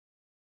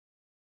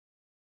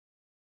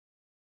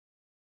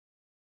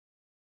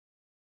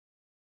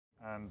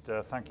And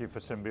thank you for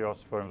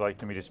Symbios for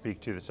inviting me to speak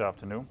to you this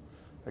afternoon.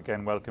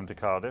 Again, welcome to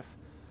Cardiff.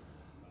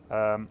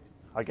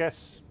 I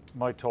guess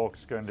my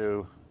talk's going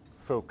to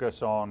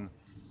focus on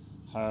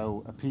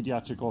how a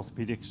paediatric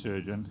orthopedic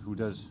surgeon who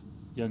does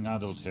young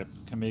adult hip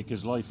can make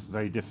his life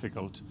very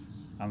difficult,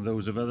 and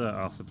those of other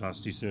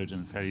arthroplasty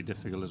surgeons very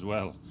difficult as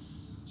well.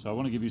 So I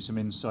want to give you some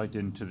insight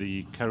into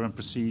the current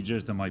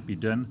procedures that might be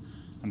done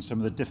and some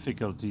of the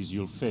difficulties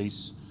you'll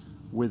face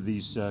with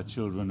these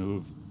children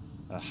who've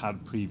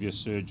had previous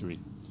surgery.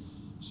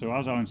 So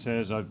as Alan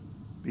says, I've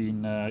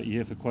been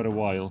here for quite a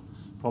while,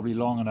 probably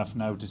long enough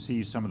now to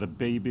see some of the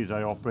babies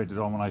I operated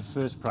on when I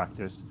first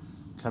practiced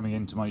coming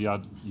into my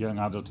young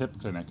adult hip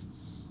clinic.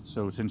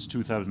 So since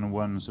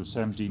 2001, so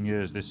 17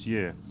 years this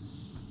year.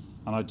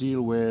 And I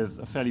deal with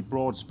a fairly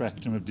broad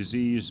spectrum of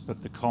disease,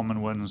 but the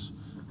common ones,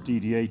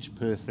 DDH,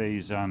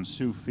 Perthes and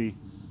SUFI,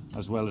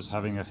 as well as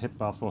having a hip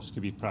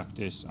arthroscopy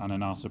practice and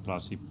an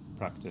arthroplasty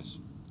practice.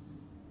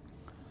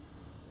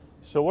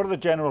 So what are the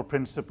general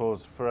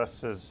principles for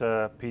us as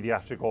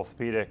paediatric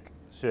orthopedic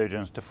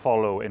surgeons to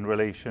follow in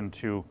relation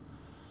to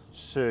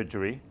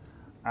surgery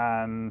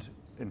and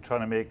in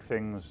trying to make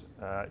things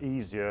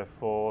easier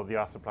for the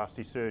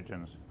arthroplasty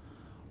surgeons?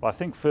 Well, I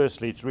think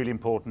firstly it's really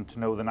important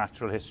to know the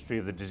natural history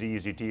of the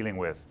disease you're dealing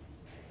with.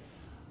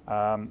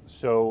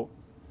 So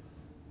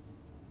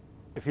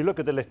if you look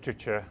at the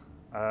literature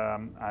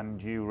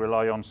and you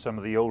rely on some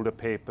of the older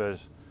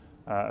papers,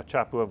 a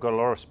chap who I've got a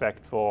lot of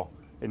respect for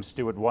in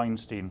Stuart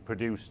Weinstein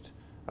produced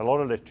a lot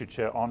of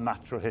literature on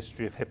natural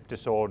history of hip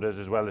disorders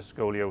as well as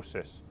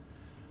scoliosis.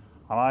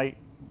 And I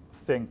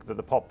think that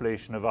the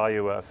population of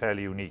Iowa are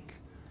fairly unique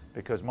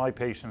because my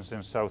patients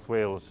in South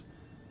Wales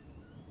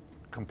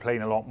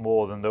complain a lot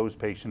more than those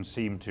patients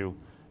seem to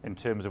in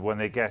terms of when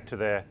they get to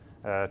their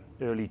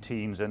early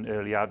teens and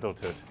early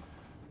adulthood.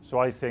 So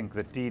I think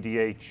that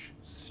DDH,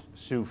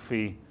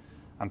 SUFI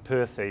and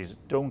Perthes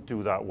don't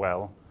do that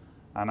well,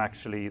 and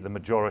actually the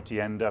majority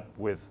end up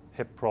with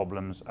hip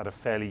problems at a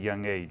fairly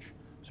young age.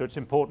 So it's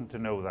important to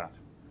know that.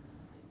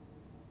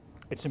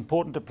 It's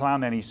important to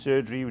plan any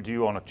surgery you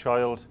do on a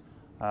child,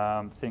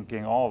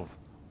 thinking of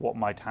what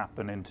might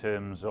happen in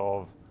terms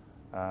of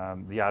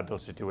the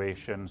adult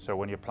situation. So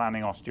when you're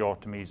planning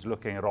osteotomies,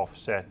 looking at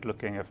offset,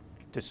 looking at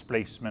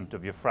displacement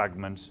of your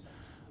fragments,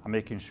 and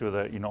making sure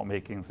that you're not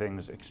making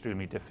things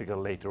extremely difficult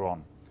later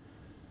on.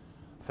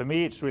 For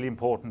me, it's really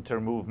important to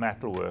remove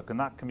metalwork, and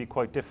that can be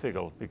quite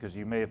difficult because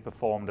you may have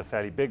performed a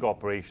fairly big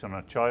operation on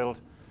a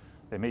child.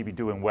 They may be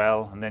doing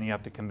well, and then you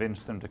have to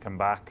convince them to come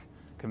back,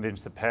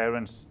 convince the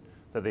parents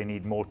that they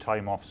need more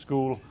time off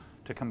school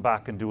to come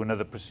back and do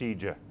another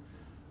procedure.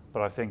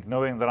 But I think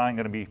knowing that I'm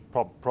going to be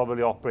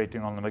probably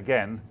operating on them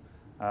again,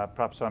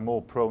 perhaps I'm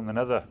more prone than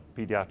other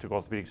paediatric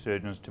orthopedic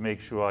surgeons to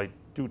make sure I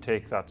do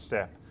take that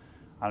step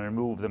and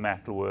remove the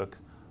metalwork,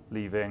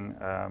 leaving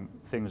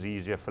things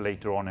easier for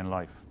later on in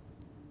life.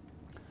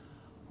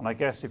 And I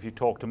guess if you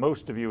talk to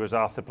most of you as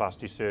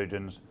arthroplasty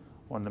surgeons,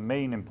 one of the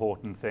main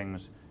important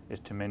things is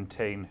to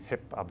maintain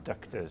hip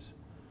abductors.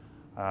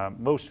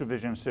 Most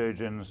revision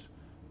surgeons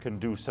can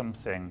do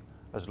something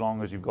as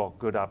long as you've got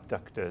good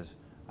abductors,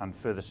 and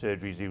further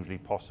surgery is usually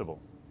possible.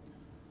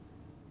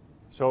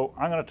 So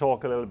I'm going to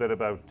talk a little bit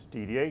about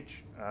DDH.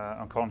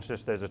 I'm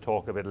conscious there's a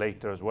talk a bit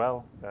later as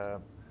well,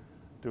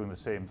 doing the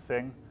same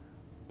thing.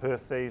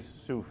 Perthes,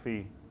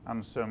 SUFI,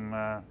 and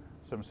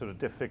some sort of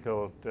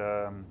difficult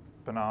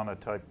banana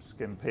type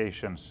skin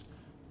patients.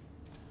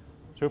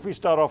 So if we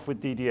start off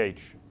with DDH,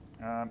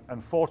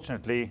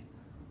 unfortunately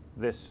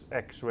this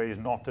x-ray is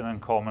not an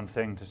uncommon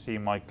thing to see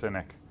in my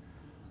clinic.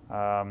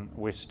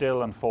 We're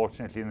still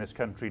unfortunately in this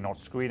country not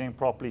screening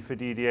properly for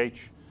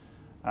DDH,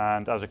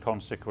 and as a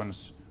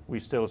consequence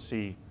we still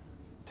see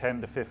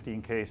 10 to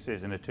 15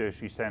 cases in a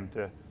tertiary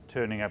centre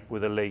turning up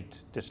with a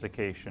late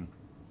dislocation.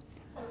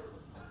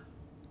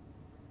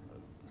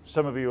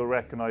 Some of you will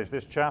recognise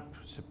this chap.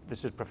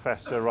 This is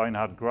Professor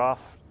Reinhard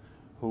Graf,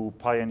 who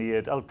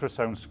pioneered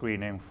ultrasound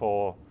screening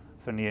for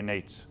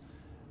neonates.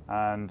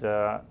 And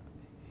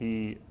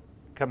he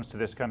comes to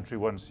this country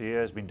once a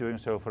year, has been doing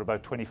so for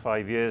about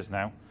 25 years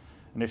now,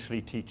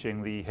 initially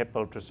teaching the hip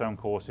ultrasound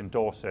course in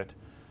Dorset.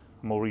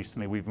 More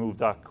recently, we've moved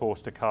that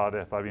course to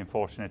Cardiff. I've been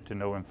fortunate to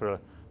know him for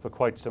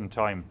quite some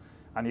time.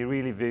 And he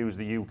really views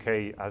the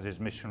UK as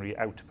his missionary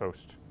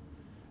outpost,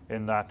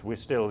 in that we're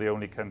still the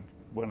only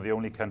one of the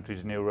only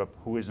countries in Europe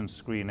who isn't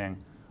screening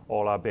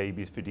all our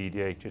babies for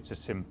DDH. It's a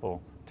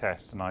simple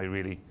test, and I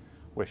really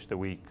wish that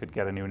we could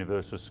get a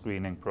universal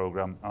screening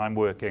program. And I'm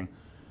working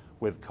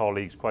with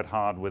colleagues quite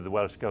hard with the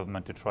Welsh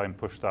Government to try and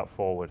push that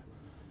forward.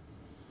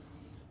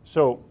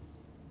 So,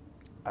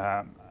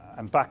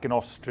 and back in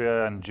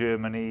Austria and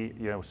Germany,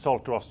 you know,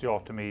 Salter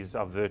osteotomies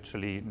are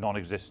virtually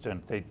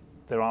non-existent.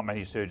 There aren't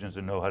many surgeons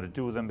that know how to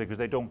do them because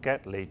they don't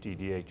get late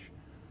DDH.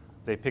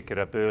 They pick it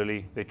up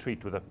early, they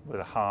treat with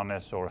a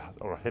harness or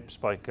a hip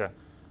spiker,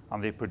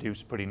 and they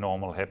produce pretty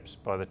normal hips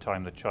by the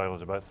time the child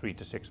is about 3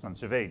 to 6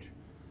 months of age.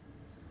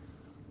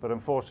 But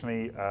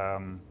unfortunately,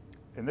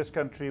 in this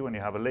country, when you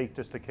have a late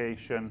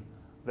dislocation,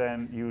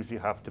 then you usually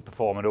have to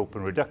perform an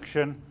open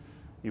reduction.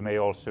 You may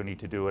also need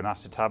to do an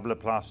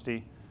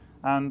acetabuloplasty,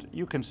 and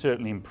you can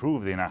certainly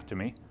improve the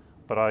anatomy,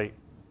 but I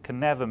can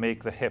never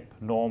make the hip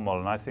normal,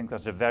 and I think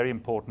that's a very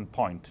important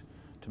point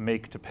to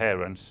make to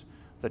parents,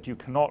 that you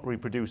cannot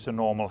reproduce a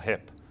normal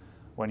hip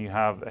when you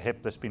have a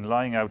hip that's been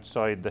lying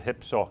outside the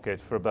hip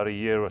socket for about a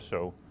year or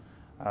so,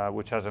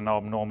 which has an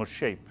abnormal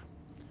shape.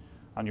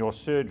 And your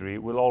surgery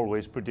will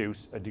always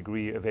produce a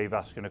degree of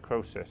avascular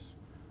necrosis.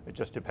 It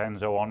just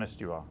depends how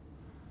honest you are.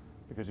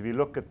 Because if you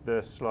look at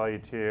the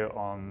slide here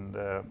on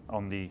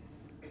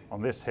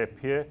this hip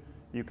here,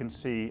 you can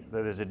see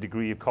that there's a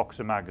degree of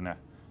coxa magna.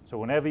 So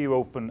whenever you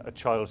open a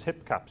child's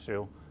hip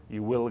capsule,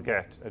 you will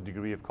get a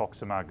degree of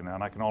coxa magna,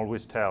 and I can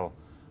always tell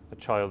a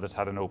child that's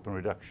had an open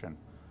reduction.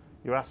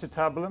 Your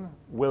acetabulum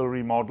will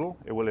remodel,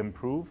 it will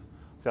improve,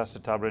 the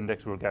acetabular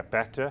index will get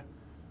better,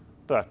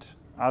 but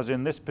as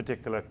in this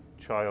particular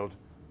child,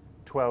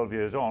 12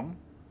 years on,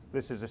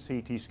 this is a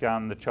CT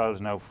scan, the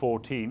child's now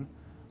 14,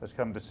 has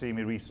come to see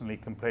me recently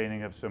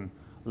complaining of some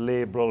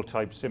labral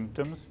type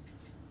symptoms.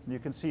 And you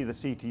can see the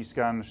CT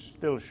scan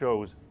still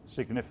shows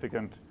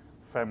significant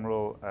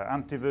femoral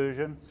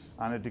anteversion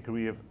and a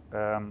degree of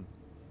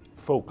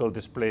focal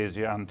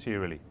dysplasia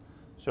anteriorly.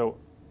 So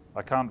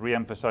I can't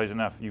re-emphasize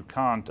enough, you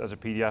can't, as a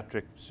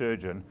pediatric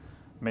surgeon,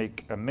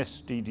 make a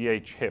missed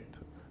DDH hip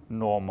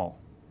normal.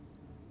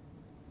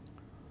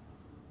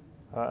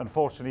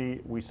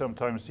 Unfortunately, we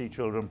sometimes see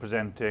children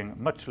presenting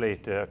much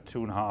later,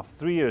 2.5,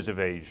 3 years of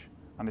age,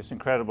 and it's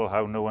incredible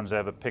how no one's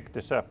ever picked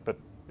this up, but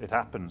it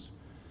happens.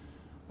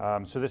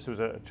 So this was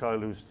a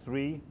child who's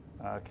 3,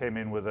 came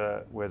in with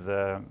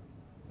an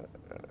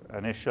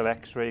initial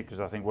X-ray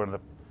because I think one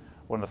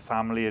of the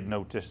family had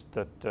noticed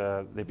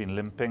that they've been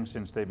limping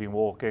since they've been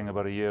walking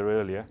about a year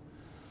earlier.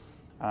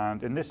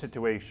 And in this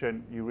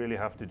situation, you really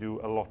have to do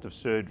a lot of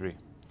surgery.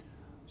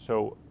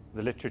 So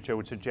the literature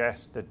would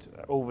suggest that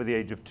over the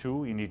age of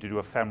 2, you need to do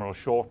a femoral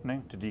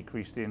shortening to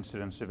decrease the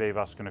incidence of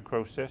avascular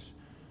necrosis.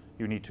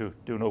 You need to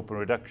do an open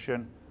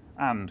reduction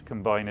and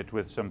combine it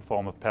with some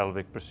form of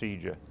pelvic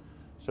procedure.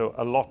 So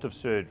a lot of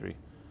surgery.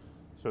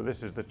 So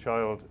this is the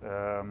child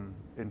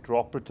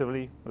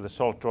intraoperatively with a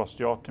Salter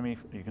osteotomy.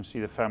 You can see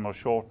the femoral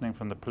shortening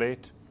from the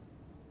plate.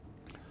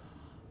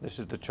 This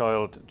is the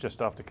child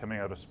just after coming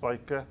out of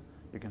spica.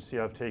 You can see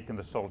I've taken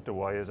the Salter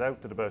wires out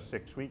at about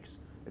 6 weeks.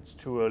 It's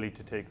too early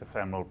to take the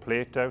femoral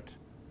plate out.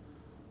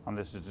 And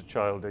this is the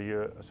child a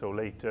year or so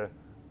later,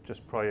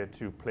 just prior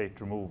to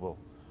plate removal.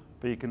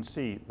 But you can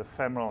see the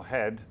femoral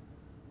head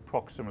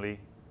proximally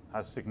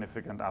has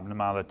significant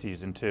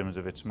abnormalities in terms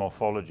of its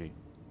morphology.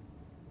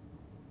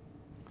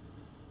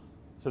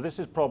 So this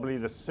is probably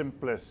the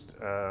simplest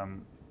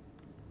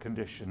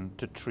condition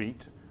to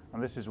treat,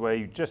 and this is where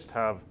you just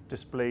have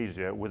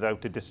dysplasia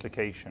without a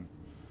dislocation.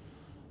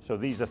 So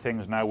these are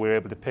things now we're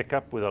able to pick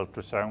up with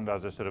ultrasound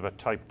as a sort of a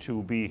type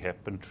 2B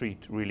hip and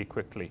treat really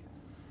quickly.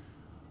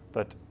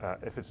 But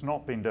if it's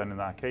not been done in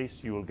that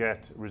case, you will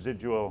get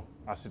residual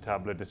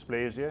acetabular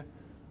dysplasia.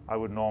 I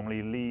would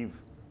normally leave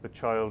the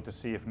child to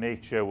see if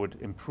nature would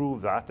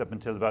improve that up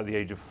until about the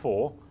age of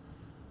 4.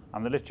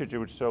 And the literature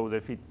would show that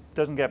if he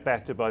doesn't get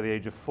better by the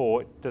age of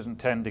 4, it doesn't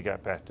tend to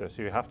get better.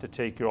 So you have to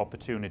take your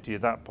opportunity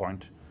at that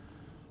point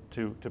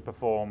to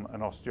perform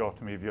an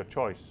osteotomy of your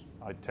choice.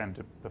 I tend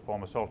to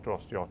perform a Salter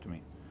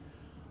osteotomy.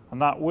 And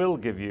that will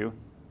give you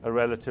a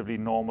relatively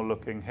normal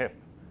looking hip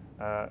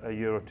a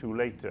year or 2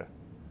 later,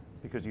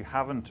 because you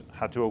haven't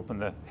had to open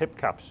the hip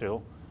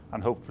capsule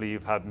and hopefully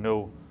you've had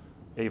no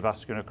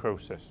avascular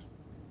necrosis.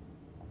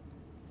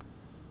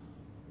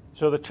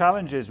 So the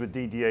challenges with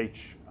DDH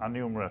are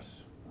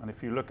numerous. And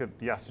if you look at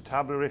the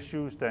acetabular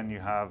issues, then you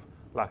have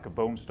lack of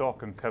bone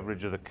stock and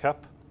coverage of the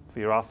cup for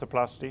your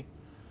arthroplasty.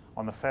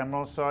 On the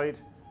femoral side,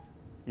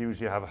 you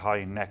usually have a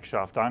high neck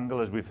shaft angle,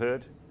 as we've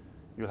heard.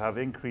 You'll have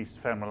increased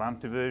femoral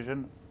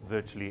anteversion,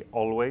 virtually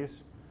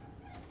always.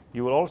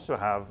 You will also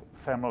have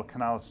femoral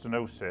canal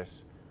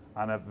stenosis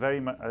and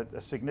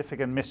a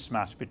significant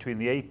mismatch between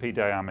the AP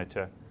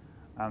diameter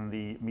and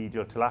the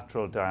medial to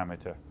lateral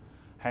diameter.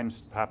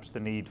 Hence, perhaps the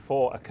need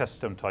for a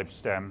custom type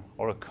stem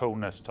or a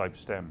conus type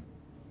stem.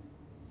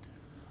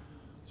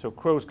 So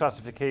Crow's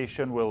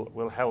classification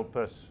will help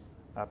us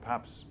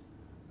perhaps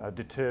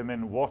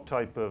determine what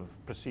type of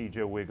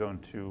procedure we're going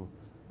to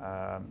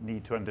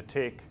need to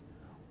undertake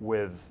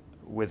with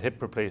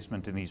hip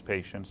replacement in these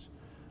patients.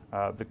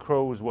 The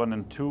Crow's 1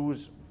 and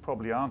 2s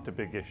probably aren't a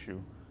big issue,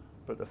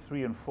 but the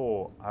 3 and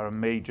 4 are a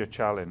major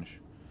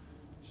challenge.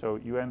 So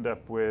you end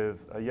up with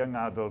a young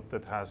adult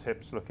that has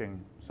hips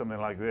looking something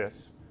like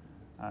this.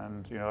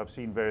 And you know, I've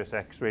seen various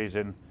x-rays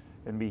in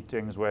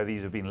meetings where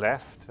these have been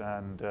left,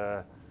 and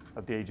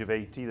at the age of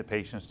 80, the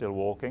patient's still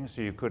walking.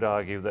 So you could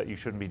argue that you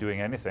shouldn't be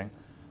doing anything.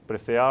 But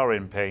if they are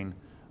in pain,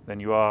 then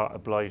you are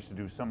obliged to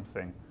do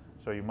something.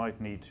 So you might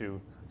need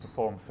to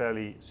perform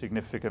fairly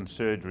significant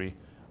surgery,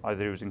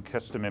 either using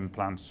custom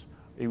implants,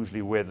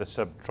 usually with a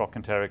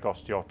subtrochanteric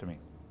osteotomy.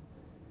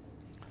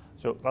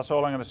 So that's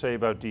all I'm going to say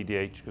about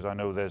DDH, because I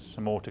know there's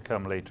some more to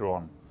come later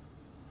on.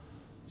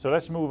 So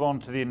let's move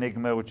on to the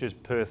enigma, which is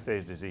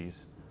Perthes disease.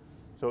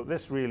 So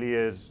this really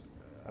is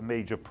a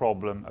major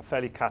problem, a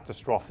fairly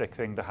catastrophic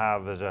thing to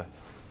have as a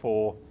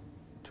 4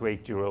 to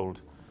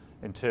 8-year-old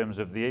in terms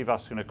of the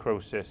avascular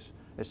necrosis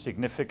is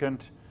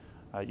significant.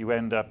 You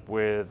end up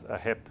with a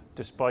hip,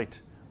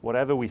 despite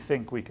whatever we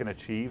think we can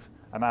achieve,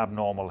 an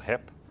abnormal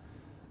hip.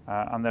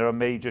 And there are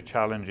major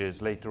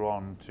challenges later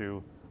on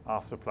to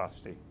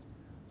arthroplasty.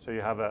 So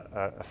you have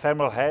a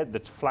femoral head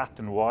that's flat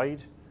and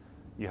wide.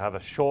 You have a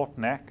short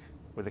neck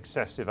with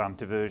excessive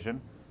anteversion.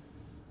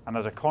 And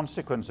as a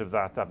consequence of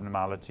that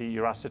abnormality,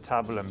 your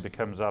acetabulum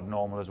becomes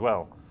abnormal as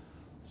well.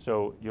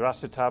 So your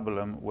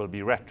acetabulum will be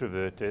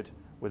retroverted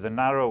with a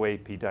narrow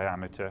AP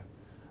diameter.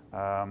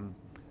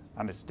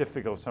 And it's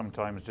difficult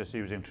sometimes just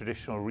using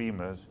traditional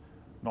reamers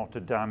not to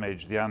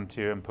damage the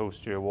anterior and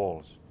posterior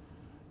walls.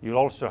 You'll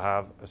also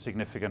have a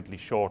significantly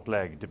short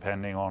leg,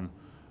 depending on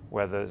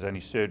whether there's any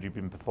surgery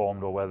been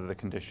performed or whether the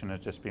condition has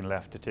just been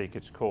left to take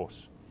its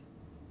course.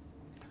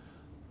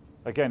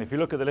 Again, if you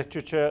look at the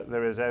literature,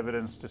 there is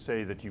evidence to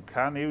say that you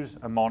can use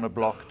a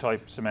monoblock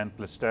type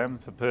cementless stem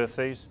for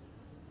Perthes.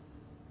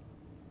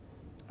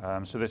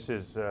 So this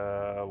is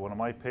one of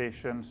my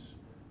patients.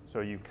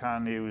 So you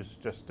can use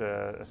just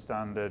a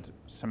standard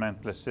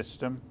cementless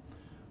system.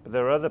 But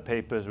there are other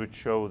papers which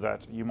show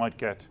that you might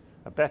get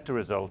a better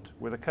result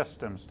with a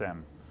custom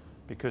stem,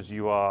 because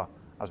you are,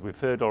 as we've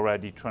heard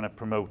already, trying to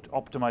promote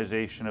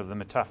optimization of the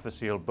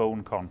metaphyseal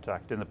bone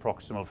contact in the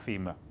proximal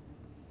femur.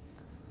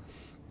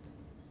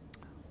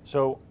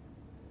 So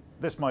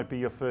this might be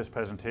your first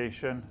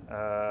presentation,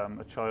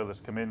 a child that's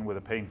come in with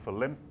a painful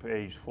limp,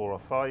 age 4 or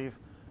 5.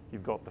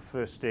 You've got the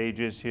first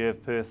stages here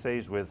of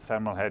Perthes with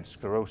femoral head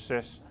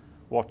sclerosis.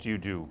 What do you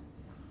do?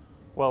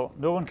 Well,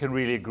 no one can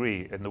really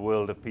agree in the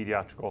world of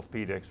pediatric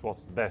orthopedics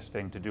what's the best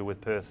thing to do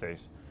with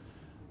Perthes.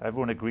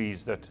 Everyone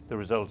agrees that the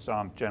results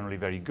aren't generally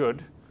very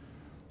good.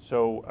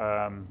 So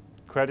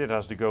credit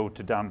has to go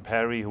to Dan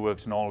Perry, who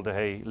works in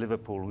Alderhay,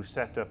 Liverpool, who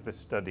set up this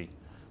study,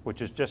 which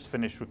has just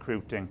finished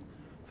recruiting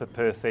for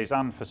Perthes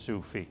and for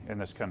SUFI in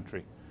this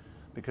country,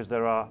 because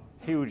there are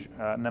a huge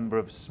number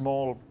of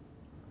small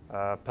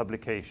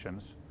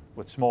publications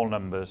with small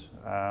numbers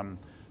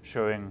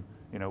showing,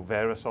 you know,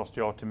 varus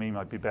osteotomy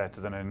might be better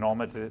than an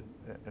innovative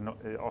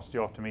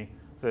osteotomy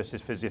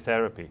versus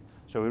physiotherapy.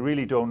 So we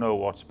really don't know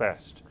what's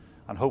best.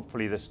 And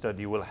hopefully this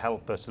study will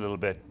help us a little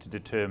bit to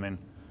determine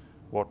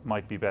what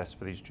might be best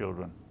for these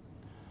children.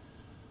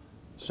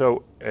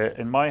 So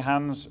in my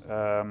hands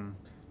and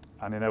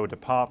in our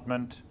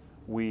department,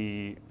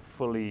 we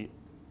fully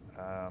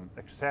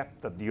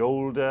accept that the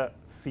older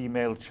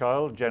female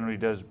child generally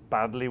does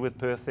badly with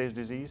Perthes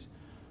disease.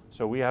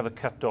 So we have a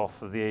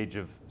cut-off of the age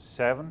of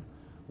 7,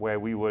 where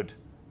we would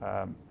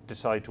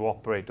decide to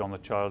operate on the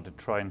child to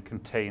try and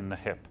contain the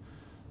hip.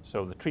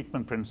 So the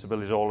treatment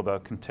principle is all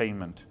about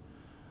containment.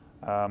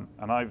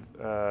 And I've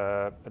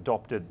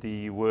adopted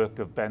the work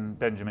of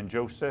Benjamin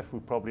Joseph, who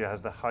probably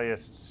has the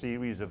highest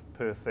series of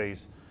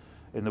Perthes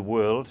in the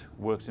world,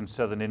 works in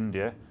southern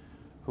India,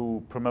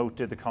 who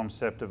promoted the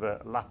concept of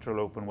a lateral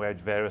open wedge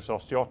varus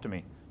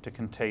osteotomy to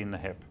contain the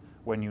hip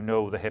when you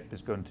know the hip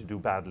is going to do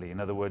badly, in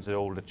other words, the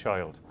older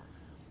child.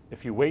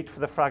 If you wait for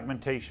the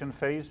fragmentation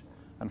phase,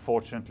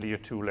 unfortunately you're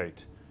too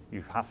late.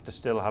 You have to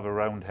still have a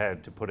round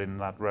head to put in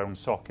that round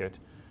socket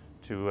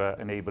to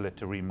enable it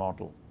to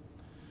remodel.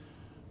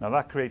 Now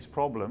that creates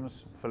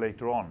problems for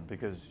later on,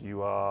 because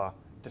you are,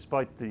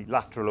 despite the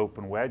lateral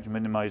open wedge,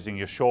 minimizing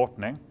your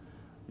shortening,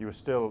 you are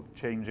still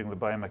changing the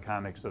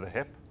biomechanics of the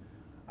hip.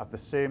 At the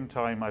same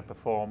time, I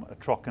perform a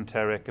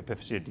trochanteric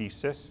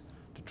epiphysiodesis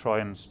to try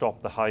and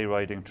stop the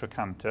high-riding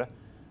trochanter,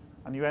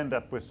 and you end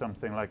up with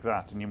something like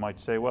that. And you might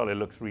say, well, it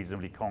looks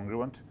reasonably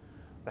congruent.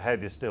 The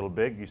head is still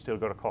big, you've still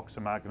got a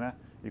coxa magna.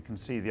 You can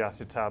see the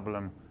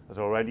acetabulum has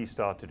already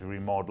started to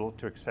remodel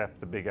to accept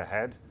the bigger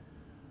head,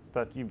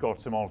 but you've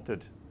got some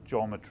altered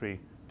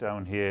geometry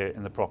down here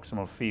in the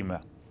proximal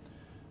femur.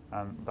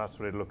 And that's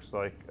what it looks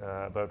like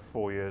about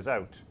 4 years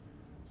out.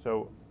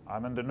 So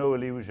I'm under no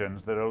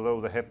illusions that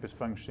although the hip is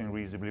functioning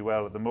reasonably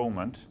well at the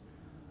moment,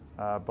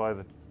 by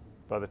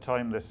the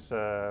time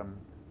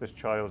this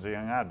child's a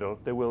young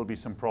adult, there will be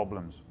some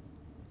problems.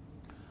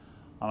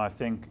 And I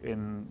think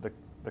in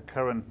the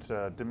current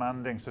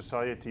demanding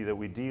society that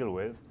we deal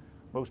with,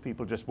 most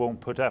people just won't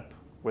put up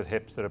with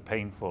hips that are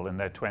painful in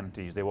their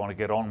 20s. They want to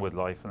get on with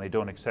life, and they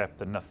don't accept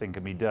that nothing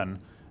can be done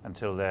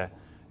until they're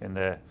in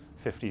their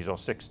 50s or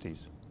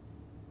 60s.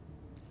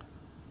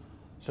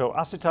 So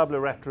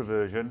acetabular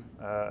retroversion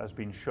has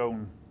been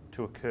shown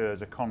to occur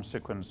as a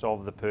consequence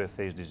of the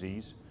Perthes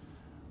disease.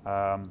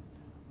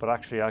 But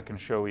actually I can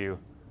show you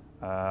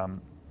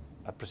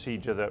a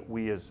procedure that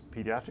we as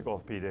paediatric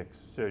orthopedic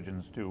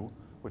surgeons do,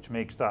 which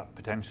makes that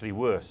potentially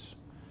worse.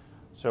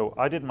 So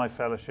I did my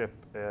fellowship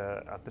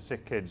at the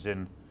Sick Kids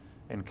in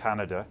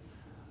Canada,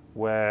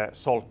 where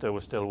Salter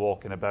was still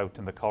walking about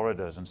in the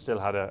corridors and still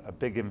had a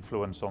big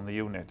influence on the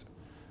unit.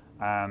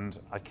 And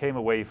I came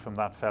away from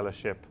that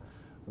fellowship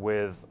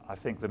with, I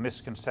think, the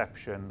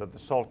misconception that the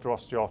Salter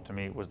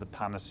osteotomy was the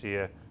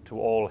panacea to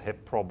all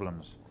hip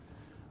problems.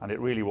 And it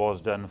really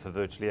was done for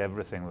virtually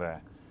everything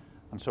there.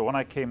 And so when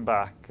I came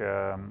back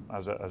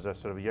as a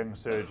sort of young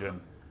surgeon,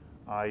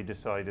 I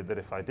decided that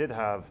if I did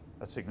have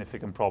a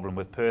significant problem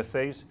with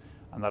practise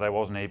and that I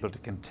wasn't able to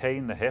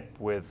contain the hip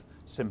with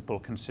simple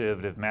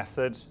conservative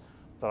methods,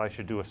 that I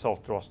should do a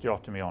Salter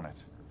osteotomy on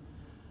it.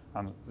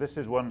 And this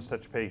is one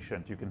such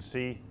patient. You can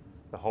see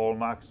the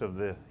hallmarks of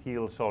the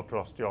heel Salter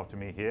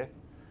osteotomy here.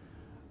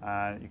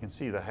 And you can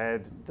see the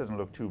head doesn't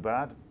look too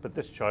bad, but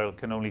this child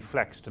can only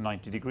flex to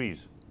 90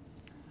 degrees,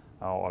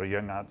 or a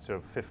young sort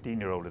of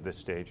 15-year-old at this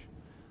stage.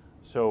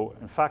 So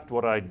in fact,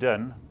 what I'd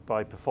done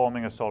by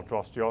performing a Salter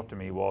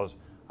osteotomy was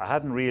I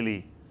hadn't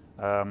really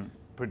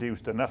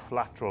produced enough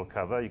lateral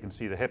cover. You can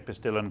see the hip is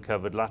still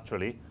uncovered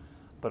laterally,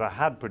 but I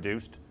had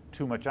produced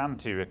too much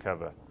anterior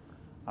cover,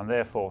 and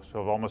therefore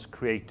sort of almost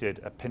created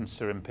a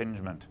pincer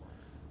impingement.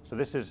 So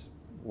this is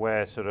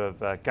where sort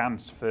of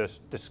Gans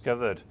first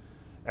discovered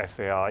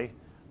FAI,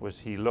 was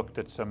he looked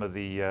at some of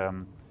the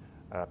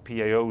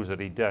PAOs that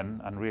he'd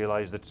done and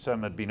realized that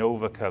some had been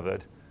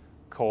overcovered,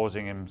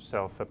 causing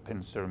himself a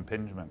pincer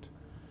impingement.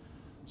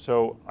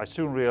 So I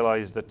soon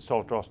realized that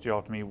Salter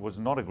osteotomy was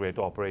not a great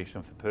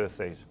operation for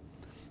practise.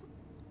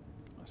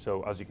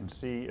 So as you can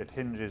see, it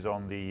hinges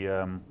on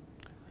the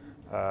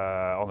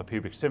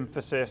pubic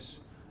symphysis.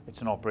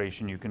 It's an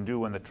operation you can do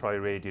when the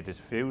triradiate is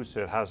fused,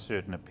 so it has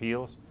certain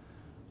appeals.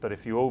 But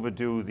if you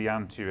overdo the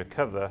anterior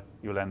cover,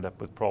 you'll end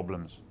up with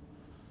problems.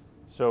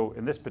 So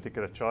in this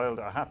particular child,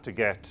 I had to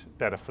get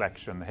better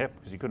flexion in the hip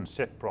because he couldn't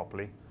sit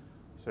properly.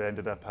 So I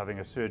ended up having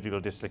a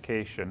surgical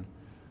dislocation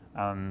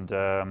and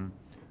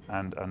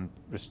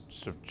just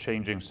sort of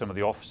changing some of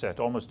the offset,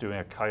 almost doing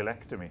a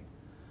kylectomy.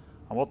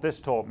 And what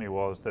this taught me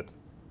was that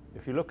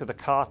if you look at the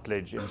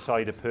cartilage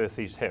inside a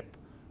practise hip,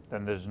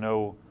 then there's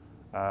no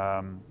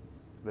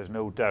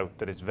doubt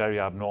that it's very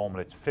abnormal.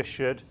 It's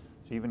fissured.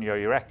 So even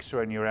your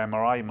X-ray and your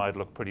MRI might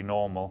look pretty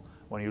normal.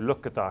 When you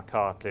look at that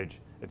cartilage,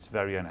 it's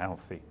very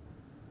unhealthy.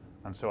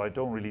 And so I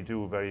don't really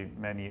do very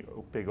many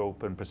big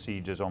open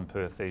procedures on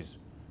practise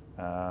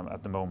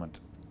at the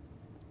moment.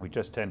 We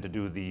just tend to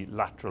do the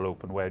lateral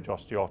open wedge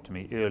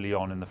osteotomy early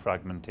on in the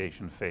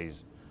fragmentation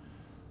phase.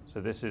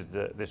 So this is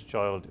this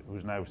child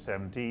who's now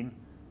 17,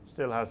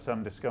 still has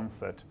some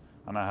discomfort,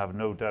 and I have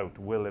no doubt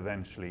will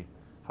eventually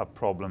have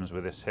problems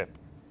with this hip.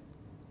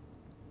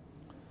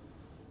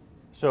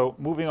 So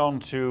moving on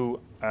to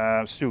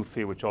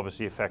SUFI, which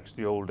obviously affects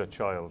the older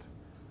child.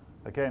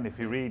 Again, if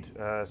you read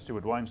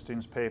Stuart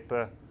Weinstein's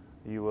paper,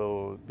 you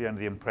will be under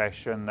the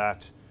impression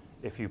that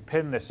if you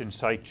pin this in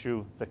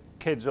situ, the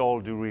kids all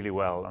do really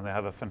well and they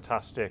have a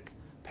fantastic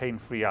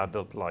pain-free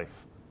adult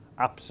life.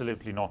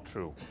 Absolutely not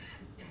true.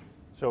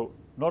 So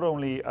not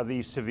only are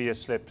these severe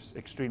slips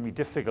extremely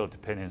difficult to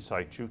pin in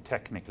situ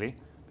technically,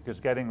 because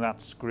getting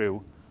that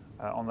screw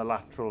on the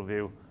lateral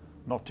view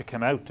not to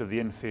come out of the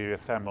inferior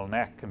femoral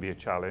neck can be a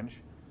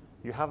challenge,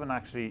 you haven't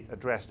actually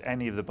addressed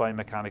any of the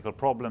biomechanical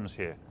problems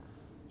here.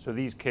 So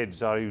these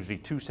kids are usually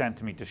 2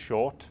 centimeters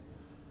short,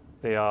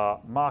 they are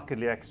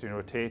markedly externally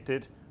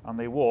rotated, and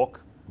they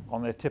walk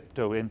on their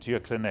tiptoe into your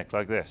clinic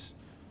like this.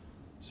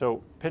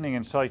 So pinning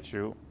in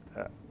situ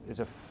is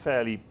a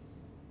fairly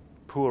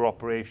poor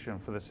operation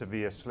for the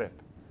severe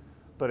slip,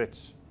 but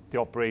it's the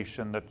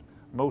operation that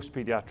most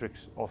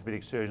pediatric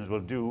orthopedic surgeons will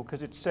do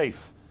because it's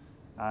safe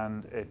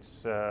and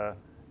it's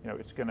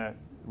it's going to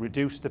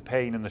reduce the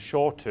pain in the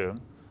short term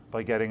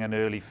by getting an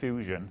early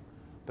fusion,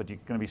 but you're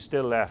going to be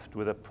still left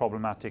with a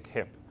problematic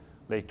hip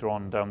later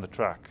on down the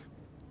track.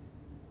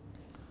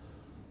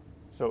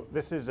 So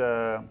this is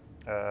a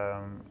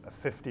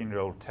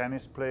 15-year-old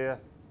tennis player,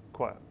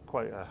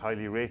 quite a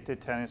highly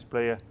rated tennis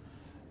player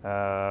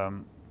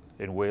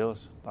in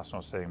Wales. That's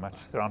not saying much.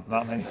 There aren't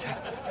that many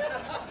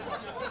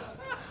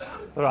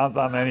there aren't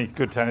that many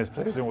good tennis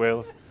players in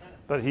Wales,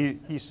 but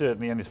he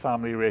certainly and his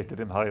family rated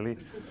him highly.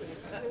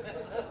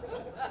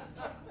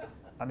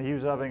 And he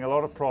was having a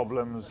lot of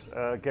problems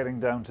getting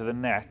down to the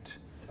net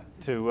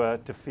to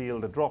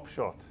field a drop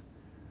shot.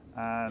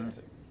 And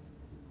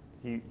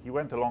he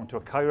went along to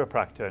a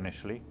chiropractor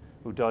initially,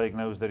 who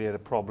diagnosed that he had a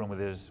problem with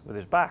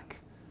his back.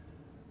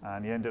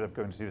 And he ended up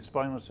going to see the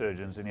spinal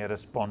surgeons, and he had a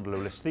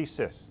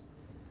spondylolisthesis.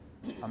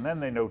 And then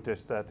they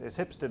noticed that his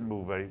hips didn't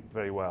move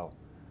very well.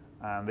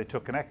 And they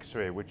took an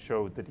X-ray, which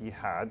showed that he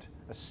had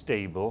a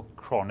stable,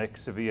 chronic,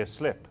 severe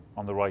slip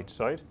on the right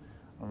side.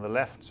 On the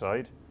left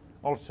side,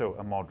 also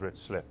a moderate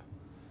slip.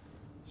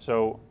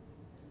 So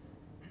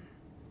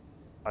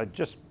I'd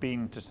just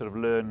been to sort of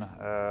learn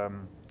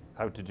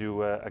how to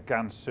do a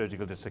Gans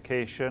surgical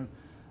dislocation,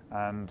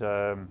 and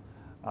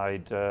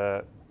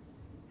I'd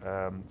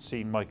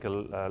seen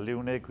Michael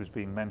Leunig, who's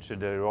been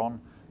mentioned earlier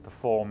on,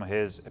 perform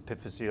his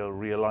epiphyseal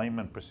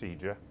realignment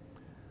procedure.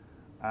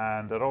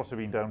 And I'd also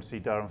been down to see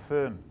Darren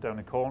Fern down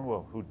in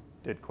Cornwall, who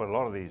did quite a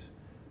lot of these.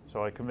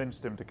 So I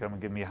convinced him to come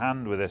and give me a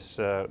hand with this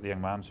the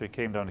young man. So he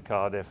came down to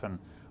Cardiff and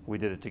we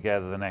did it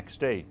together the next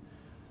day.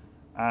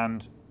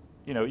 And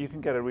you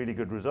can get a really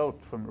good result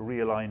from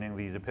realigning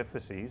these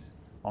epiphyses.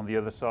 On the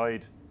other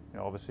side,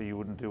 obviously you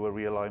wouldn't do a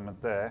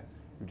realignment there.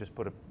 You just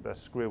put a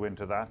screw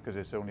into that because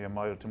it's only a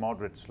mild to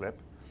moderate slip.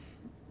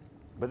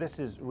 But this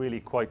is really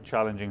quite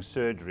challenging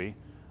surgery,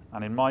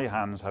 and in my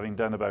hands, having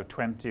done about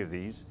 20 of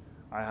these,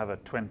 I have a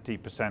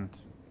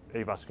 20%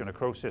 avascular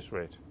necrosis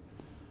rate.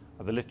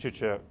 The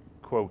literature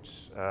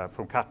quotes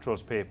from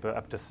Cattrall's paper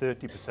up to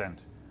 30%,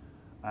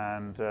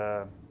 and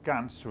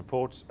Gantz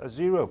reports a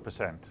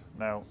 0%.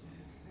 Now,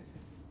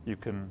 you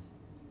can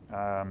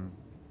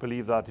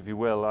believe that if you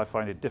will. I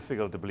find it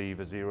difficult to believe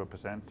a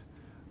 0%,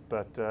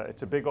 but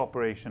it's a big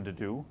operation to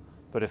do.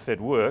 But if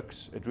it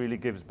works, it really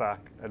gives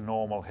back a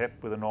normal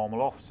hip with a normal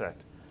offset.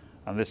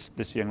 And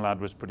this young lad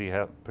was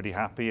pretty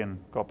happy and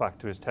got back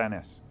to his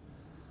tennis.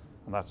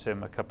 And that's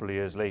him a couple of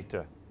years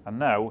later. And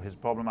now his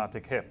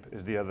problematic hip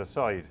is the other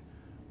side,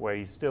 where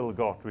he's still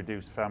got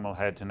reduced femoral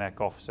head to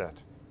neck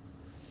offset.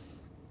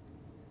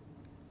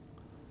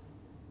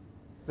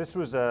 This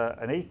was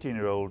an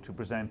 18-year-old who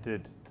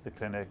presented to the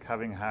clinic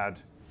having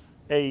had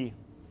a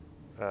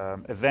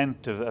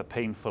event of a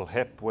painful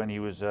hip when he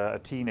was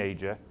a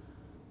teenager,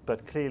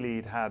 but clearly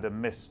he'd had a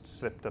missed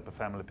slipped upper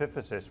femoral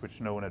epiphysis,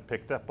 which no one had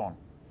picked up on.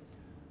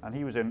 And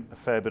he was in a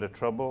fair bit of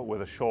trouble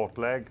with a short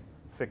leg,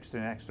 fixed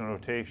in external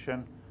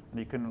rotation, and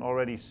you can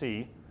already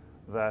see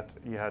that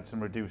he had some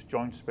reduced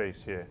joint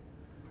space here.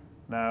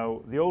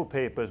 Now, the old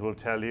papers will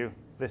tell you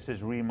this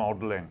is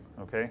remodeling,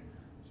 okay?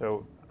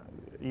 So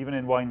even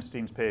in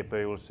Weinstein's paper,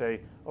 he will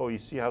say, oh, you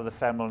see how the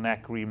femoral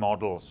neck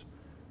remodels.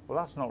 Well,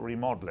 that's not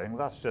remodeling,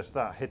 that's just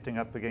that, hitting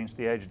up against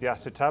the edge of the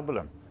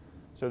acetabulum.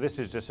 So this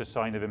is just a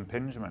sign of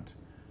impingement.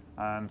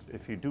 And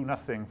if you do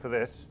nothing for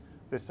this,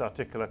 this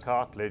articular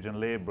cartilage and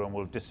labrum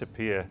will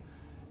disappear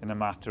in a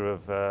matter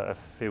of a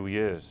few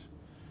years.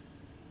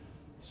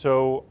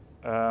 So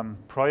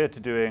prior to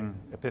doing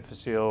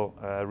epiphyseal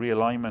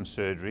realignment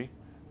surgery,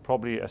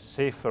 probably a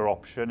safer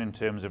option in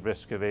terms of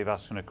risk of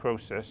avascular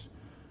necrosis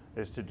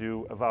is to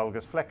do a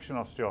valgus flexion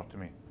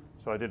osteotomy.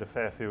 So I did a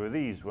fair few of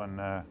these when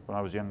I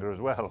was younger as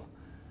well.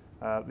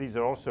 These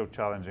are also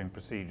challenging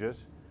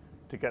procedures.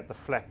 To get the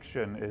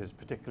flexion is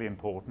particularly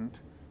important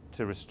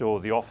to restore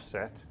the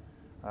offset.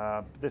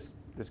 This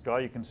guy,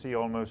 you can see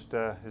almost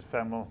his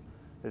femoral,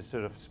 his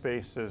sort of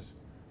space has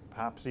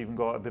perhaps even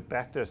got a bit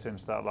better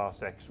since that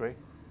last x-ray.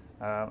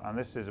 And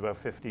this is about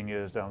 15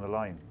 years down the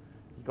line.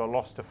 He got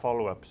lost to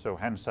follow-up, so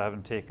hence I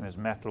haven't taken his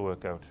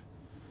metalwork out.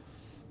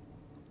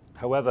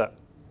 However,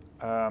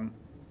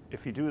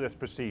 if you do this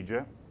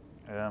procedure,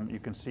 you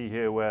can see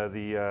here where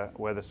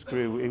the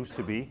screw used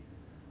to be,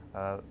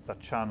 that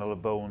channel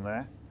of bone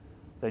there.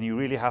 Then you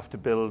really have to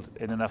build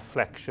in enough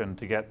flexion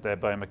to get their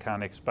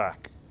biomechanics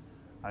back.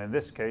 And in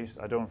this case,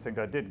 I don't think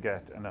I did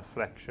get enough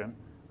flexion,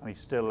 and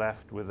he's still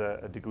left with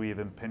a degree of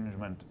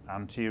impingement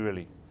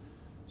anteriorly.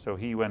 So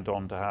he went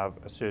on to have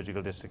a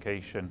surgical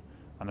dislocation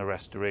and a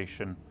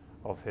restoration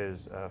of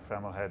his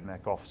femoral head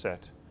neck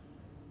offset.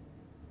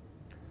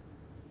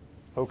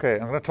 Okay,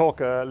 I'm going to talk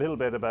a little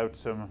bit about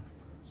some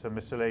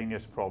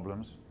miscellaneous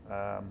problems.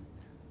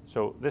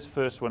 So this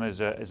first one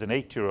is an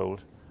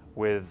 8-year-old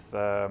with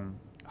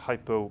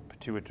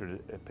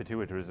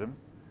hypopituitarism,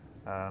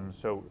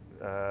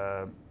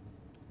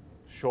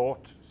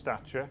 short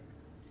stature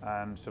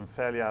and some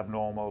fairly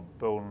abnormal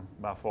bone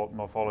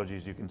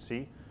morphologies you can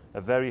see,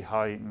 a very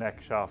high neck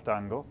shaft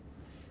angle,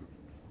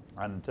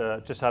 and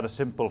just had a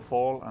simple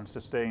fall and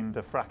sustained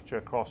a fracture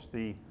across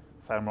the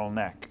femoral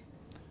neck.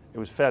 It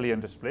was fairly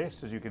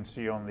undisplaced, as you can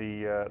see on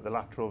the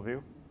lateral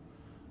view,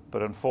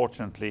 but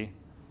unfortunately,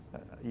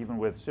 even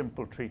with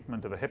simple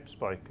treatment of a hip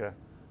spica,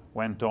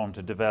 went on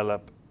to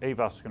develop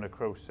avascular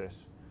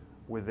necrosis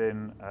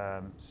within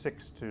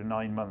 6 to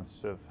 9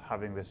 months of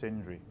having this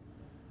injury.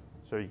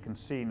 So you can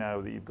see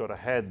now that you've got a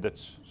head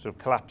that's sort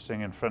of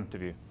collapsing in front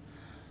of you.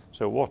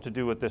 So what to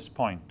do at this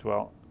point?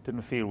 Well,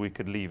 didn't feel we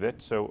could leave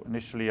it. So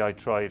initially I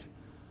tried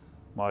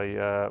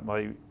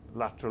my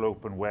lateral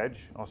open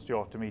wedge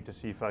osteotomy to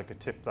see if I could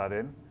tip that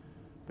in.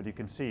 But you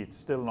can see it's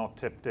still not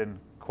tipped in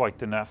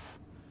quite enough.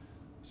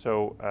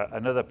 So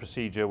another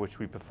procedure which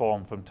we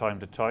perform from time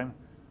to time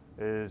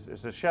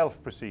is a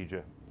shelf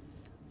procedure.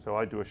 So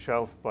I do a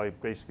shelf by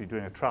basically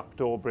doing a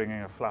trapdoor,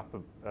 bringing a flap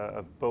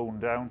of bone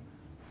down,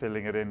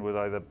 filling it in with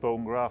either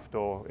bone graft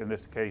or, in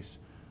this case,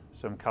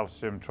 some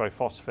calcium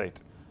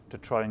triphosphate to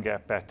try and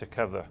get better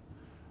cover.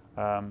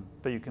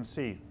 But you can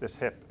see this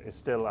hip is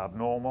still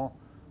abnormal.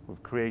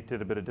 We've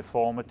created a bit of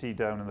deformity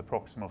down in the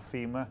proximal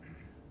femur,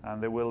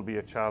 and there will be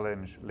a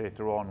challenge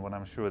later on when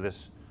I'm sure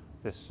this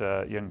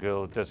young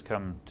girl does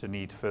come to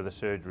need further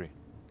surgery.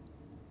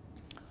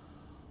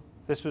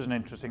 This was an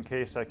interesting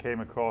case I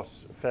came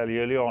across fairly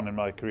early on in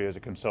my career as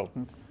a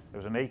consultant. It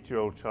was an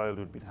 8-year-old child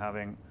who'd been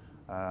having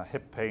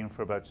hip pain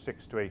for about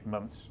 6 to 8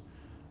 months,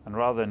 and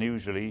rather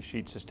unusually,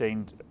 she'd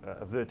sustained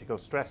a vertical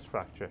stress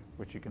fracture,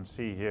 which you can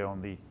see here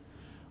on the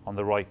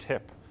right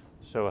hip.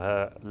 So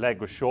her leg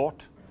was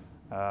short,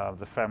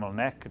 the femoral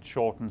neck had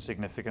shortened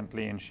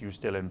significantly, and she was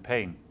still in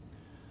pain.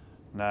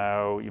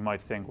 Now, you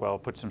might think, well,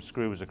 put some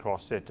screws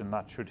across it and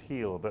that should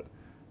heal, but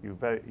you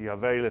have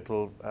very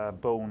little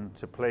bone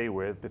to play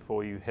with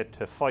before you hit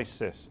her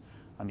physis,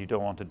 and you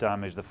don't want to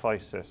damage the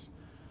physis.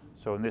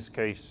 So in this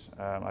case,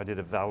 I did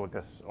a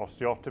valgus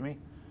osteotomy,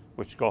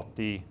 which got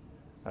the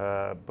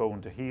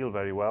bone to heal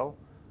very well.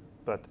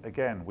 But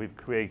again, we've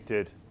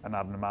created an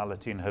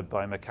abnormality in her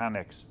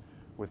biomechanics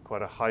with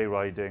quite a high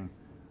riding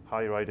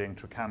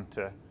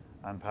trochanter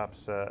and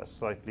perhaps a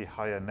slightly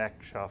higher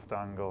neck shaft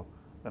angle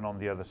than on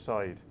the other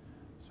side.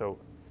 So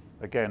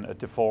again, a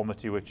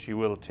deformity which she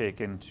will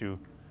take into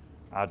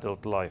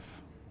adult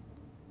life.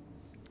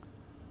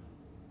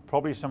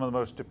 Probably some of the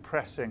most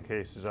depressing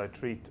cases I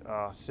treat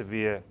are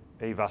severe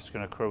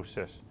avascular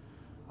necrosis,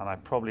 and I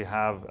probably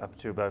have up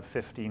to about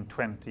 15,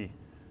 20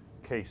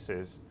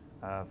 cases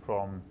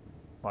from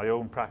my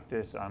own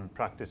practice and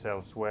practice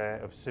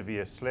elsewhere of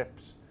severe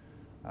slips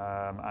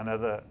and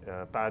other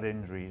bad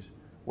injuries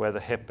where the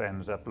hip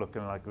ends up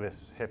looking like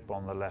this hip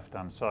on the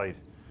left-hand side.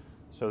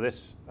 So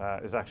this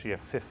is actually a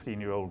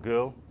 15-year-old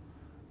girl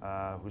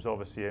who's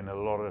obviously in a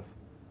lot of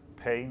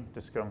pain,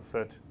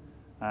 discomfort,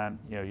 and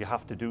you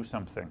have to do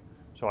something.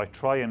 So I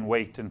try and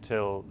wait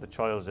until the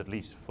child's at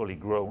least fully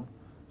grown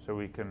so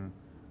we can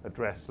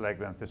address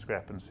leg length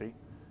discrepancy.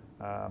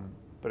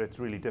 But it's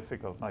really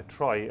difficult. And I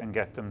try and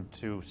get them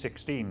to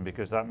 16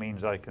 because that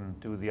means I can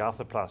do the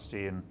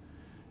arthroplasty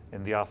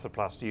in the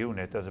arthroplasty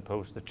unit as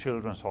opposed to the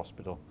children's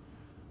hospital.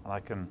 And I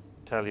can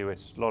tell you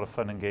it's a lot of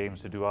fun and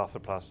games to do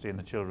arthroplasty in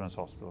the children's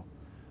hospital.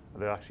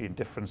 They're actually in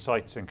different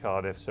sites in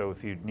Cardiff, so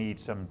if you need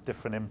some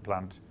different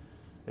implant,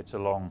 it's a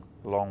long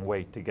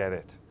wait to get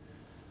it.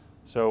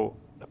 So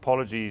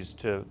apologies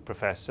to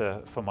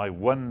Professor for my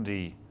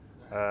 1D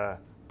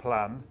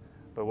plan,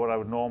 but what I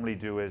would normally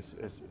do is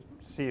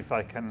see if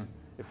I can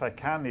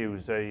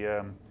use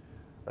a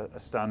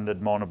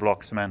standard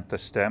monoblock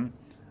cementless stem,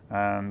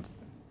 and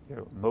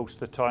most of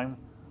the time,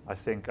 I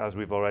think, as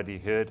we've already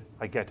heard,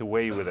 I get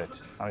away with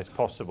it, and it's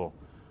possible.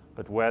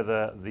 But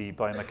whether the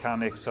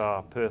biomechanics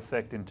are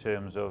perfect in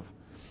terms of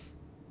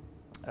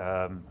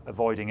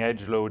avoiding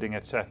edge loading,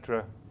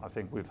 etc., I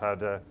think we've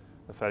had a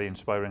fairly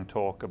inspiring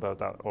talk about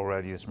that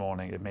already this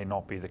morning. It may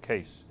not be the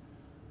case.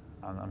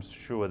 And I'm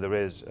sure there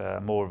is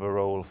more of a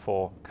role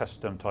for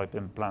custom type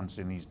implants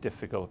in these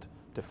difficult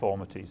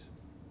deformities.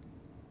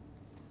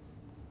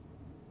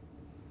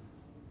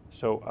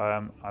 So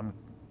I'm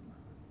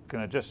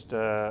going to just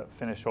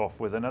finish off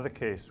with another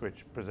case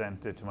which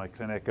presented to my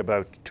clinic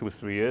about 2 or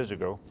 3 years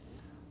ago.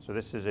 So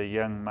this is a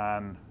young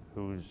man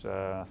who's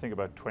I think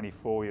about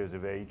 24 years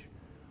of age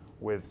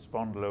with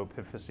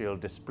spondyloepiphyseal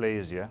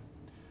dysplasia,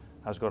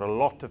 has got a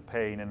lot of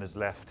pain in his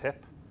left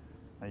hip,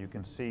 and you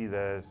can see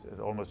it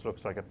almost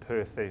looks like a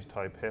Perthes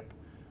type hip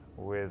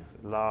with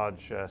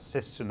large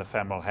cysts in the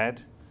femoral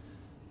head.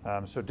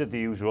 So did the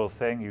usual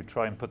thing, you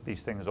try and put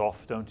these things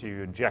off, don't you?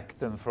 You inject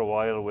them for a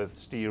while with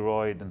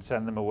steroid and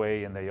send them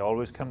away, and they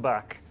always come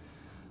back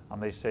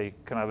and they say,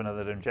 can I have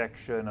another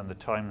injection? And the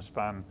time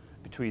span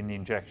between the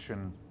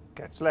injection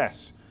gets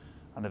less,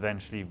 and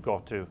eventually you've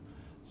got to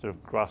sort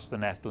of grasp the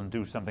nettle and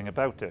do something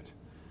about it.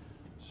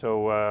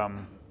 So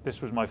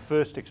this was my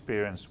first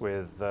experience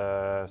with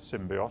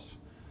Symbios.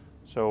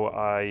 So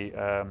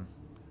I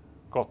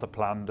got the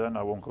plan done.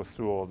 I won't go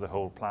through the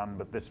whole plan,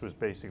 but this was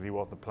basically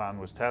what the plan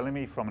was telling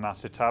me from an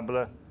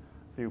acetabular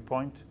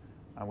viewpoint.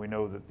 And we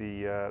know that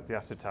the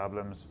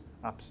acetabulum's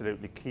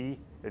absolutely key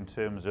in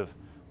terms of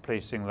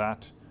placing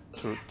that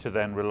to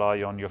then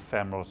rely on your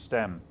femoral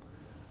stem.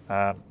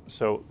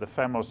 So the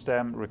femoral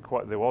stem,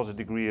 there was a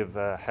degree of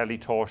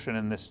helitorsion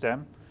in this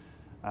stem,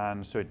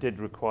 and so it did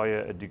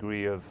require a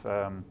degree of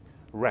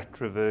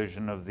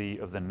retroversion of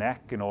the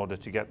neck in order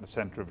to get the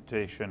center of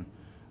rotation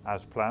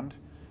as planned.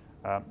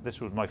 This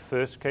was my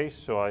first case,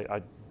 so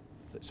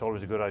it's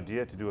always a good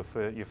idea to do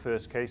your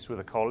first case with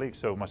a colleague.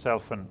 So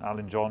myself and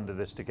Alan John did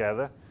this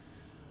together.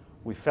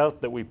 We felt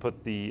that we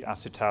put the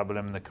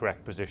acetabulum in the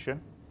correct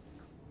position.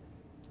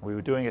 We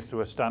were doing it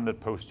through a standard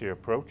posterior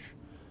approach,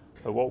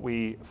 but what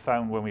we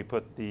found when we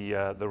put the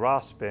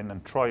rasp in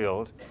and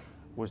trialed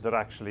was that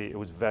actually it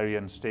was very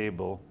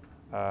unstable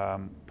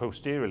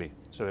posteriorly.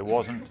 So there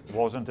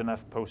wasn't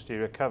enough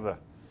posterior cover.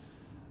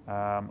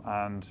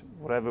 And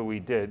whatever we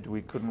did,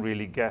 we couldn't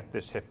really get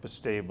this hip as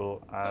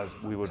stable as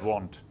we would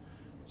want.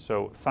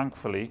 So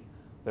thankfully,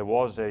 there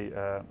was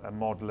a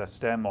modular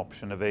stem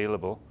option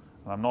available.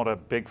 And I'm not a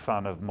big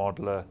fan of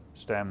modular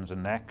stems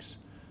and necks,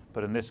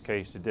 but in this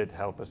case, it did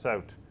help us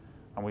out.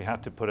 And we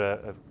had to put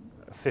a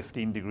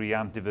 15-degree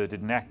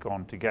antiverted neck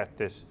on to get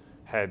this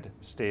head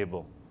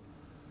stable.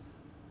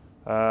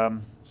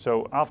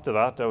 So after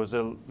that, I was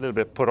a little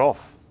bit put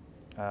off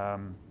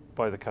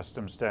by the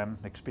custom stem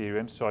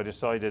experience, so I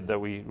decided that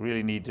we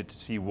really needed to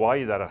see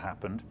why that had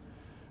happened,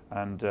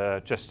 and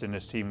Justin and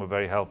his team were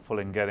very helpful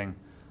in getting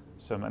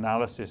some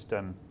analysis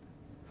done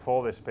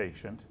for this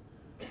patient.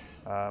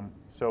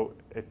 So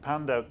it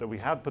panned out that we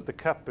had put the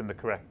cup in the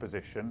correct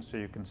position, so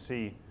you can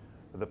see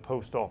the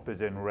post-op is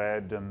in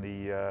red and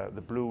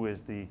the blue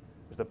is the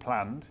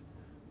planned.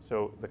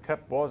 So the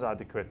cup was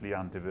adequately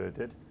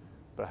antiverted,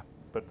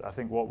 but I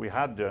think what we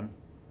had done,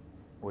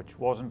 which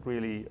wasn't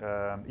really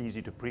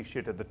easy to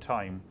appreciate at the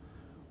time,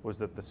 was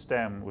that the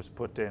stem was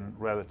put in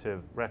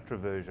relative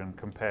retroversion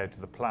compared to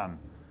the plan.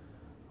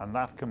 And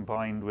that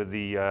combined with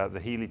the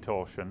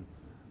helitorsion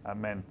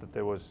meant that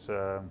there was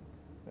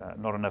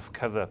not enough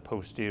cover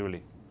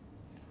posteriorly.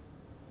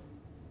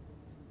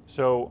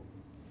 So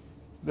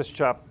this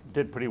chap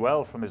did pretty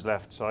well from his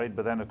left side,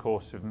 but then of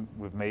course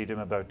we've made him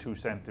about 2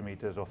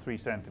 centimetres or 3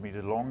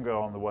 centimetres longer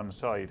on the one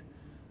side,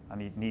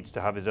 and he needs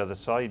to have his other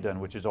side done,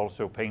 which is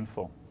also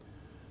painful.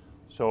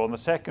 So on the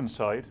second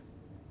side,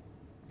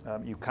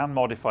 you can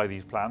modify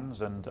these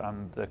plans, and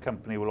the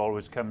company will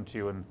always come to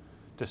you and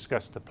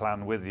discuss the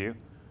plan with you.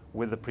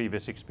 With the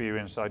previous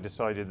experience, I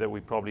decided that we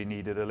probably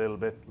needed a little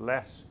bit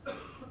less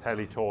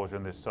heli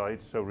torsion this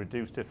side, so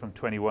reduced it from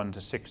 21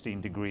 to 16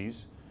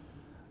 degrees.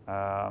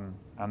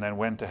 And then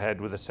went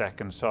ahead with the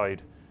second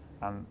side,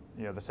 and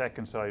the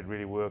second side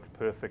really worked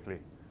perfectly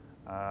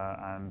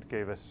and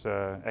gave us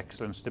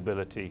excellent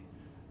stability,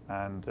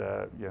 and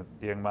the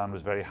young man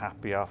was very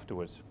happy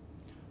afterwards.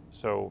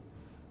 So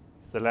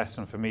the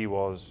lesson for me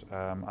was,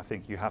 I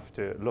think you have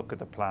to look at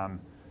the plan,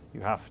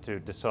 you have to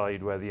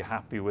decide whether you're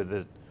happy with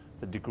the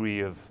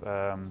degree of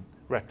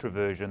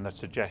retroversion that's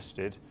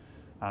suggested,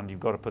 and you've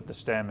got to put the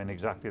stem in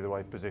exactly the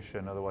right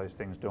position, otherwise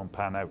things don't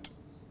pan out.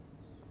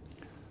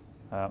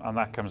 And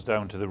that comes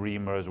down to the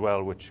reamer as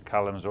well, which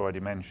Callum's already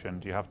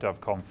mentioned. You have to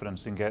have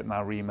confidence in getting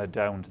that reamer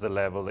down to the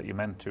level that you're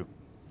meant to.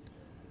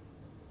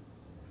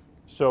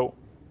 So,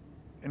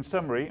 in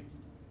summary,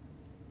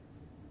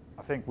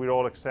 I think we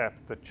all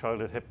accept that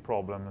childhood hip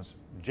problems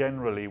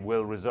generally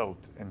will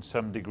result in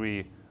some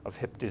degree of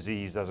hip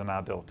disease as an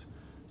adult.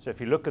 So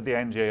if you look at the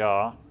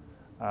NJR,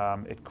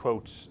 it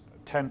quotes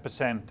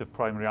 10% of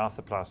primary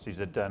arthroplasties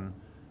are done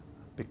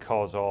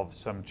because of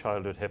some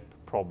childhood hip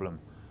problem.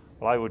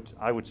 Well,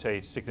 I would say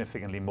it's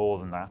significantly more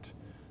than that.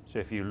 So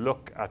if you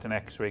look at an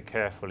X-ray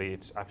carefully,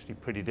 it's actually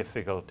pretty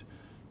difficult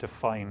to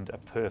find a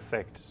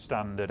perfect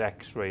standard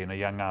X-ray in a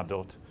young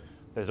adult.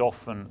 There's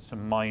often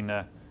some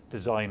minor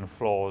design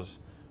flaws,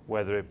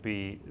 whether it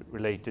be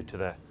related to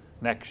the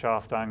neck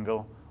shaft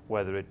angle,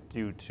 whether it's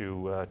due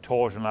to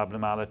torsional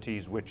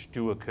abnormalities which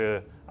do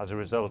occur as a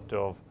result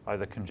of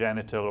either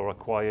congenital or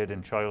acquired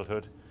in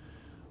childhood,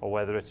 or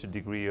whether it's a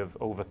degree of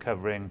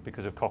overcovering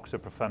because of coxa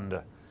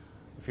profunda.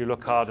 If you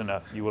look hard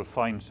enough, you will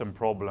find some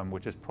problem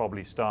which has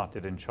probably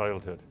started in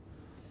childhood.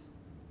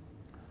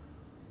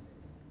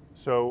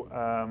 So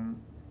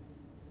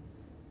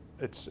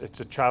it's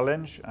a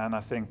challenge, and I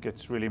think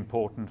it's really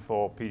important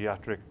for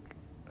paediatric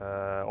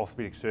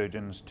orthopaedic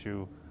surgeons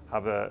to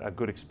have a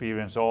good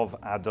experience of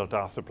adult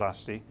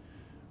arthroplasty,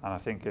 and I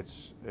think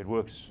it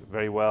works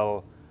very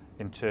well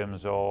in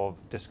terms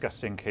of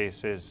discussing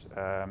cases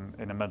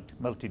in a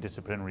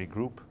multidisciplinary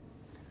group,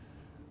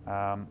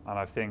 and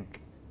I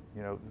think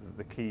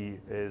the key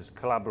is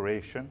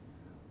collaboration,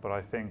 but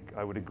I think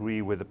I would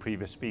agree with the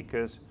previous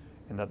speakers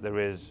in that there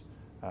is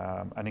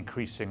an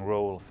increasing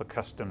role for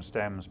custom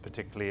stems,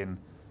 particularly in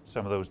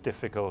some of those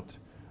difficult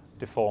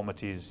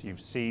deformities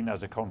you've seen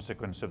as a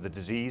consequence of the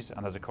disease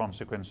and as a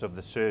consequence of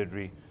the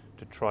surgery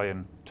to try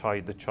and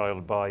tide the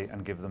child by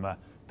and give them a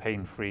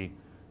pain-free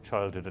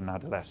childhood and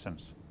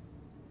adolescence.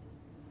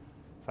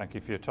 Thank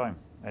you for your time.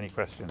 Any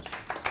questions?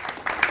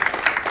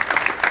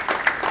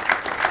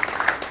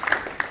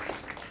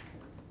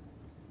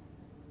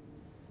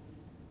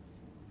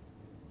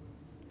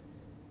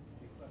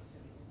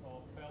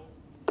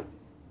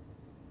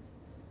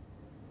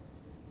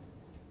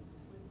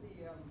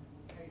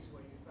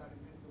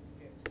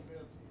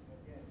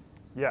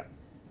 Yeah.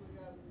 Do you think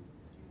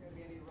there'd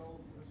be any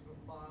role for a sort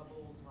of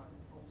fireball type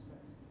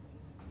offset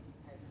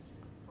heads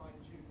to fine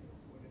tune it,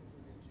 or was it too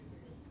big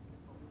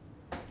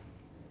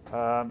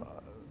a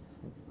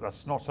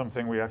That's not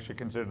something we actually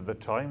considered at the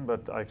time,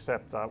 but I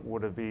accept that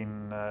would have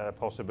been a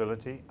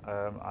possibility.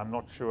 I'm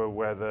not sure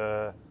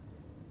whether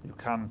you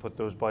can put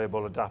those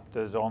bioball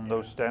adapters on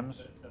those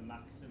stems. The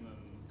maximum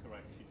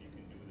correction you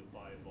can do with a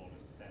bioball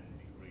is 10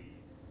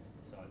 degrees,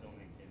 so I don't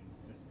think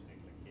in this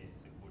particular case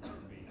it would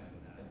have been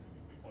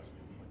quite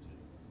as much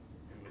as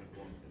you would have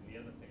wanted. And the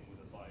other thing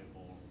with a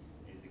bioball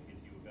is it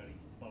gives you a very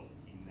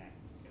bulky neck,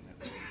 and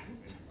the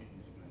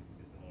impingement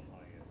is a lot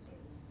higher, so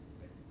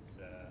it's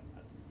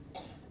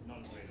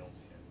not a great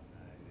option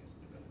in its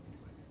stability.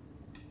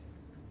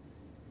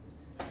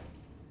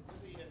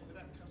 With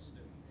that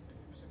custom, if it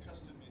was a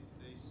custom,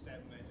 the stem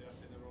ended up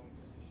in the wrong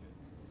position.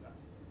 Is that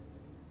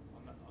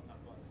on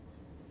that one?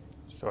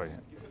 Sorry.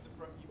 You put the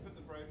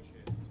brooch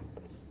in.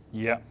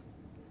 Yeah.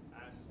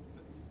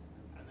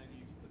 And then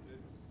you put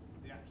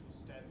the actual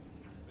stem,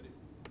 but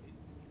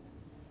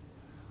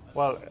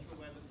Well, I'm not sure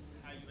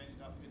how you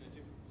ended up in a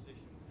different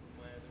position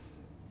from where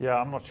yeah,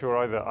 I'm not sure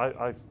either.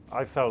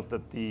 I felt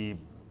that the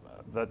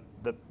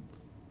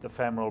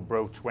femoral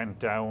brooch went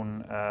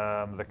down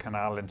the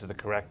canal into the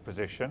correct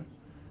position,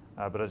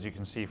 but as you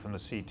can see from the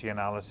CT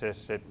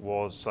analysis, it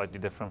was slightly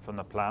different from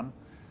the plan,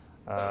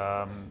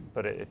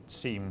 but it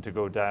seemed to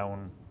go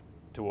down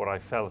to what I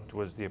felt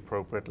was the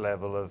appropriate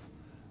level of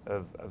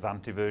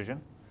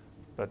antiversion,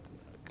 but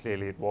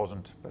clearly it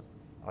wasn't. But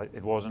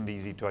it wasn't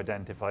easy to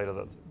identify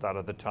that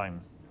at the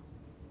time.